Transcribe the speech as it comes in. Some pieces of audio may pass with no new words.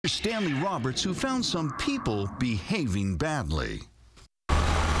Here's Stanley Roberts, who found some people behaving badly.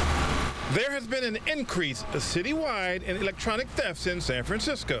 There has been an increase citywide in electronic thefts in San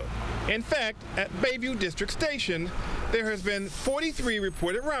Francisco. In fact, at Bayview District Station, there has been 43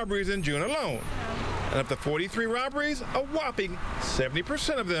 reported robberies in June alone. And of the 43 robberies, a whopping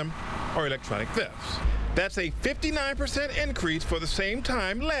 70% of them are electronic thefts. That's a 59% increase for the same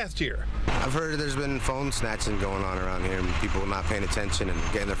time last year. I've heard there's been phone snatching going on around here and people not paying attention and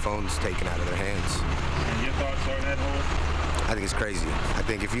getting their phones taken out of their hands. And your thoughts on that whole? I think it's crazy. I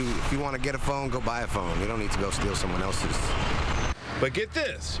think if you want to get a phone, go buy a phone. You don't need to go steal someone else's. But get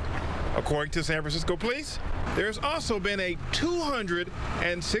this. According to San Francisco police, there's also been a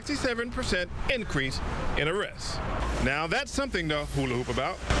 267% increase in arrests. Now that's something to hula hoop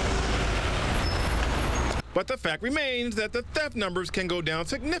about. But the fact remains that the theft numbers can go down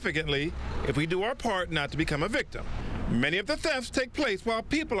significantly if we do our part not to become a victim. Many of the thefts take place while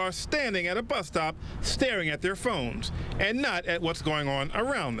people are standing at a bus stop staring at their phones and not at what's going on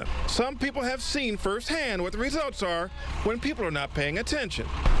around them. Some people have seen firsthand what the results are when people are not paying attention.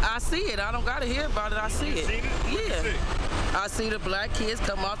 I see it. I don't got to hear about it. I see it. Yeah. I see the black kids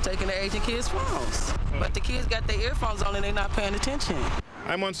come off taking the Asian kids' phones. But the kids got their earphones on and they're not paying attention.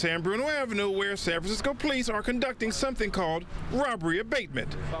 I'm on San Bruno Avenue, where San Francisco police are conducting something called robbery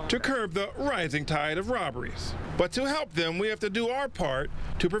abatement to curb the rising tide of robberies. But to help them, we have to do our part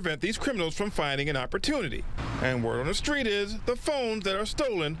to prevent these criminals from finding an opportunity. And word on the street is the phones that are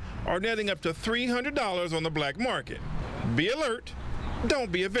stolen are netting up to $300 on the black market. Be alert,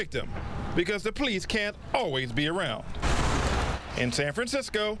 don't be a victim, because the police can't always be around. In San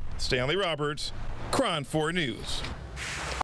Francisco, Stanley Roberts, KRON 4 News.